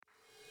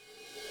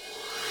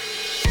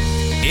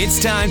It's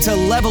time to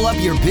level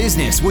up your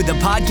business with the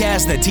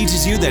podcast that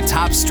teaches you the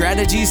top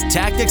strategies,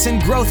 tactics,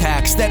 and growth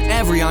hacks that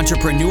every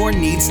entrepreneur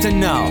needs to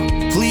know.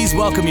 Please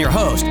welcome your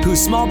host,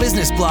 whose small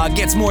business blog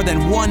gets more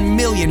than 1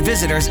 million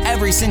visitors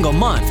every single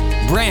month,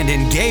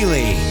 Brandon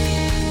Gailey.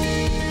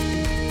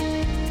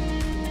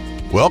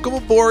 Welcome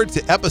aboard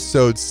to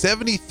episode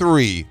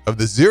 73 of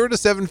the 0 to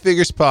 7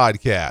 Figures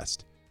podcast,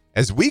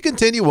 as we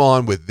continue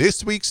on with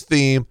this week's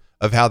theme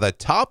of how the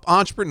top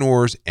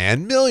entrepreneurs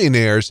and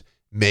millionaires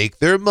make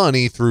their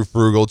money through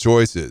frugal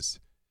choices.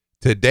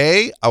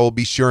 Today, I will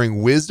be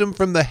sharing wisdom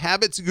from the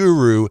habits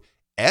guru,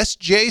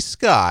 S.J.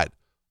 Scott,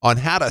 on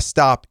how to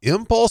stop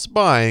impulse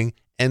buying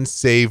and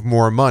save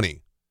more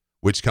money,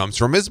 which comes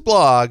from his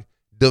blog,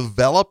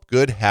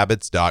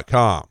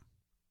 developgoodhabits.com.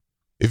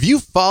 If you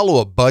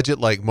follow a budget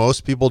like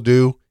most people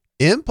do,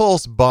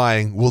 impulse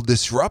buying will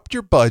disrupt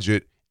your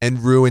budget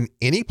and ruin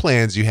any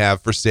plans you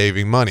have for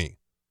saving money.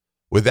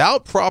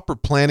 Without proper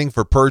planning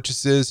for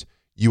purchases,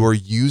 you are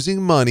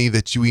using money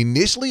that you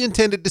initially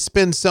intended to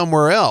spend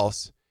somewhere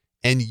else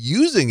and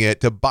using it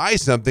to buy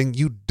something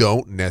you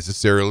don't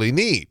necessarily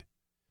need.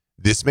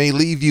 This may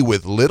leave you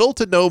with little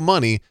to no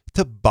money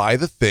to buy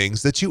the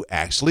things that you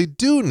actually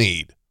do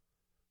need.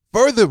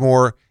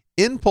 Furthermore,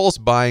 impulse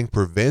buying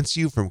prevents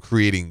you from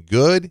creating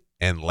good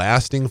and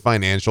lasting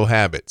financial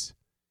habits.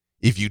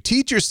 If you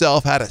teach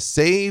yourself how to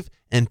save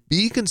and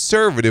be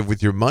conservative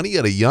with your money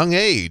at a young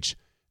age,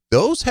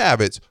 those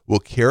habits will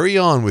carry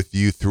on with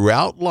you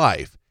throughout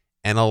life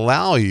and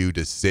allow you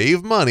to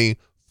save money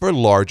for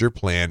larger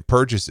planned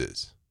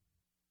purchases.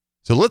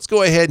 So let's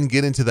go ahead and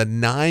get into the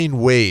 9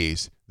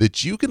 ways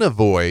that you can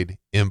avoid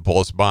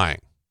impulse buying.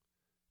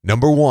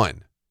 Number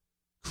 1,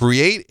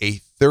 create a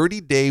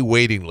 30-day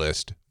waiting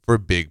list for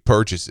big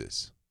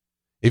purchases.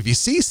 If you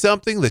see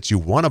something that you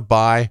want to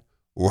buy,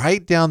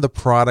 write down the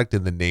product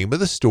and the name of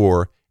the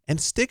store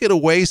and stick it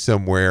away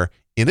somewhere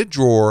in a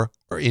drawer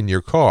or in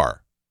your car.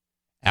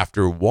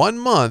 After 1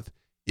 month,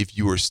 if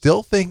you are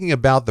still thinking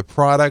about the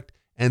product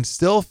and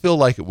still feel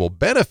like it will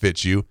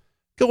benefit you,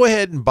 go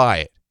ahead and buy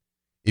it.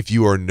 If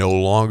you are no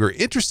longer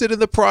interested in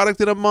the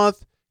product in a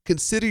month,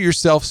 consider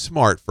yourself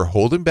smart for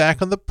holding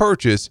back on the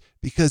purchase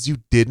because you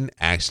didn't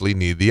actually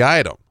need the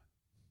item.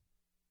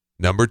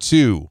 Number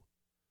 2,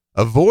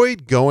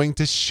 avoid going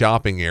to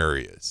shopping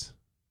areas.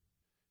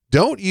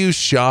 Don't use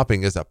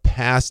shopping as a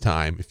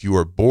pastime if you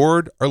are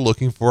bored or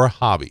looking for a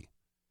hobby.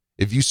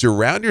 If you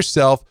surround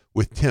yourself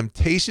with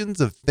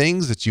temptations of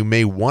things that you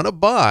may want to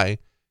buy,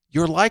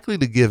 you're likely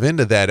to give in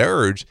to that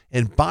urge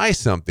and buy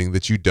something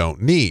that you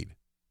don't need.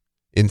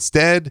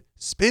 Instead,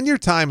 spend your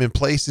time in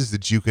places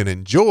that you can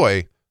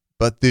enjoy,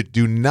 but that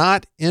do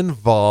not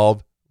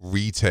involve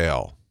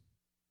retail.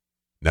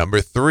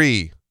 Number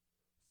 3,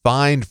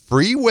 find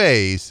free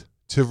ways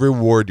to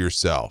reward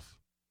yourself.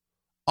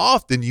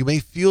 Often you may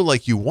feel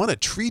like you want to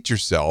treat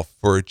yourself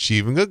for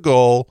achieving a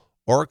goal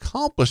or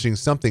accomplishing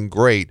something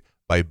great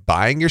by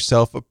buying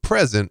yourself a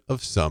present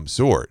of some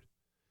sort.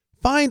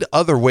 Find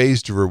other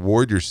ways to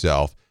reward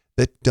yourself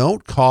that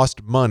don't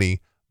cost money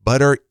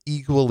but are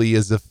equally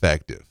as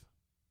effective.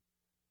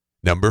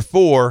 Number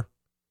 4,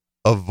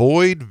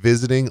 avoid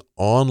visiting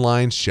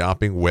online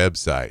shopping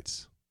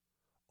websites.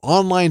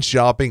 Online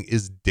shopping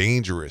is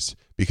dangerous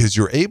because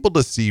you're able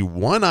to see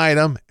one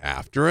item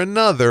after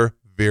another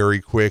very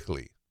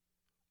quickly.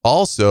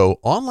 Also,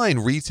 online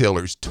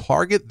retailers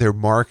target their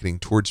marketing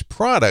towards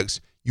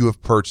products you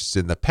have purchased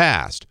in the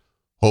past,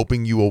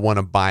 hoping you will want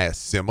to buy a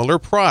similar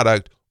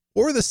product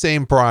or the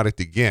same product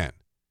again.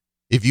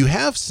 If you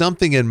have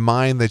something in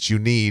mind that you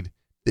need,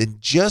 then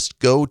just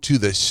go to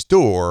the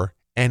store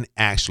and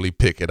actually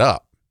pick it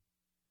up.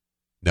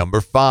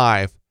 Number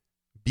 5,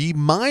 be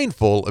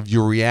mindful of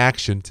your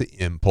reaction to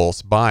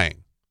impulse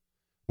buying.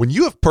 When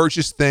you have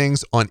purchased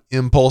things on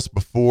impulse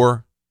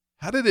before,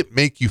 how did it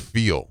make you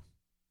feel?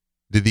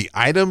 Did the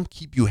item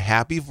keep you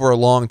happy for a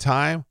long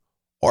time?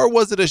 Or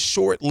was it a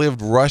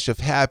short-lived rush of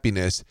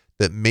happiness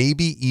that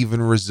maybe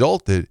even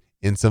resulted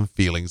in some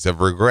feelings of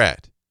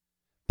regret?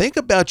 Think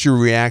about your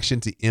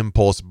reaction to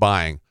impulse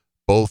buying,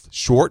 both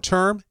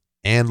short-term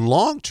and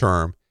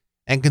long-term,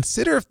 and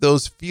consider if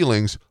those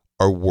feelings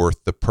are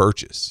worth the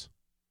purchase.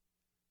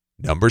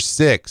 Number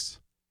 6,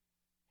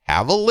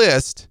 have a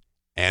list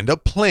and a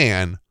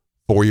plan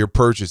for your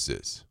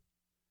purchases.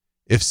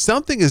 If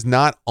something is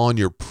not on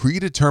your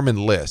predetermined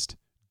list,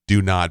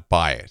 do not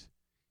buy it.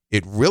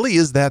 It really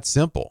is that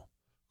simple.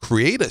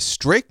 Create a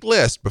strict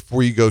list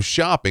before you go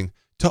shopping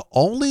to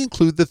only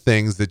include the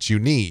things that you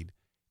need,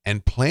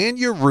 and plan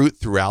your route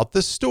throughout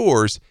the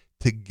stores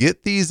to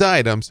get these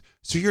items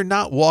so you're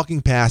not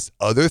walking past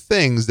other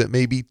things that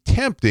may be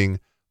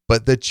tempting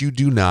but that you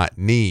do not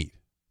need.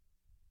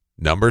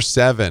 Number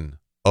 7,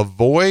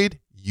 avoid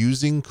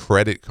using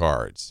credit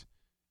cards.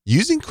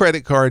 Using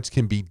credit cards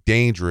can be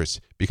dangerous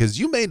because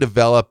you may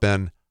develop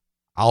an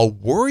 "I'll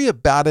worry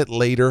about it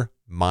later"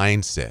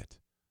 mindset.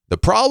 The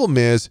problem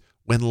is,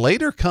 when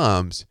later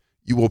comes,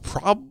 you will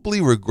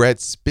probably regret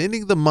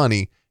spending the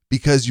money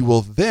because you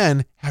will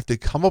then have to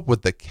come up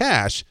with the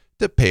cash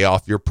to pay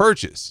off your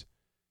purchase.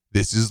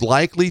 This is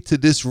likely to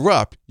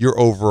disrupt your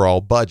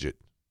overall budget.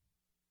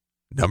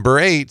 Number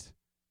 8,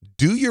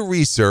 do your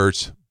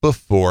research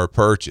before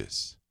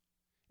purchase.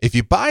 If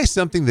you buy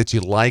something that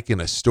you like in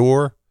a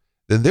store,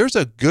 then there's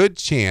a good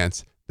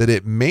chance that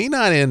it may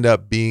not end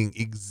up being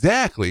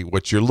exactly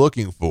what you're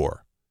looking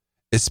for.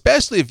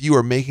 Especially if you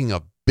are making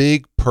a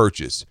big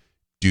purchase,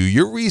 do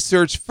your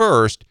research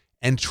first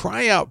and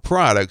try out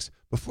products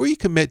before you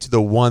commit to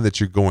the one that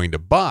you're going to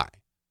buy.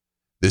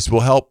 This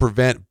will help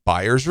prevent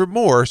buyer's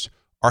remorse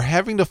or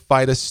having to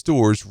fight a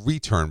store's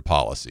return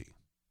policy.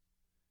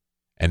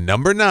 And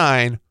number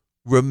 9,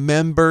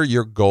 remember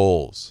your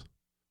goals.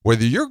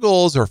 Whether your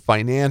goals are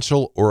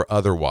financial or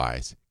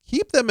otherwise,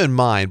 keep them in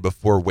mind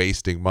before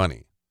wasting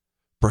money.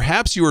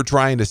 Perhaps you are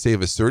trying to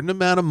save a certain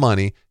amount of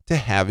money to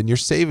have in your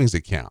savings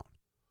account,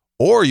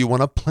 or you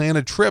want to plan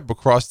a trip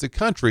across the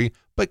country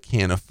but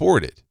can't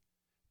afford it.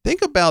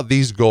 Think about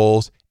these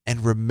goals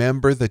and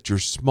remember that your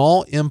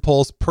small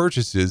impulse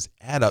purchases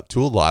add up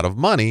to a lot of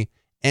money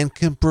and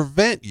can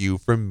prevent you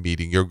from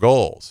meeting your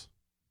goals.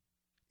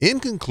 In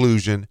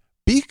conclusion,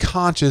 be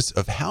conscious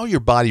of how your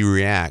body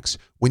reacts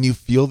when you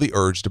feel the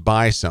urge to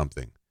buy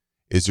something.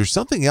 Is there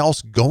something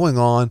else going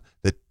on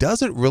that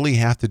doesn't really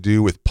have to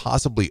do with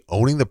possibly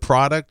owning the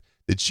product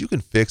that you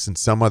can fix in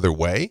some other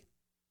way?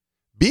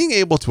 Being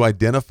able to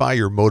identify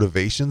your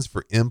motivations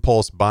for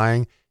impulse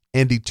buying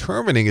and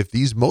determining if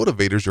these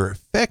motivators are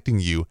affecting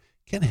you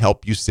can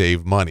help you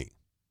save money.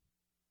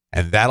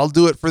 And that'll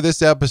do it for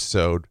this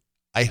episode.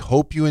 I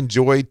hope you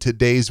enjoyed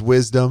today's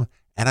wisdom,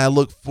 and I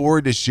look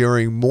forward to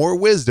sharing more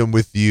wisdom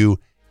with you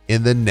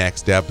in the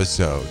next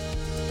episode.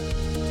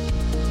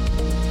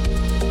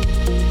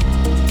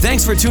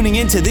 Thanks for tuning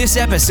in to this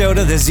episode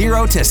of the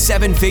 0 to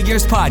 7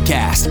 Figures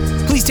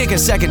podcast. Please take a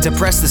second to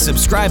press the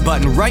subscribe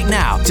button right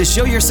now to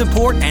show your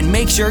support and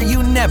make sure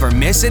you never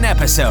miss an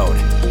episode.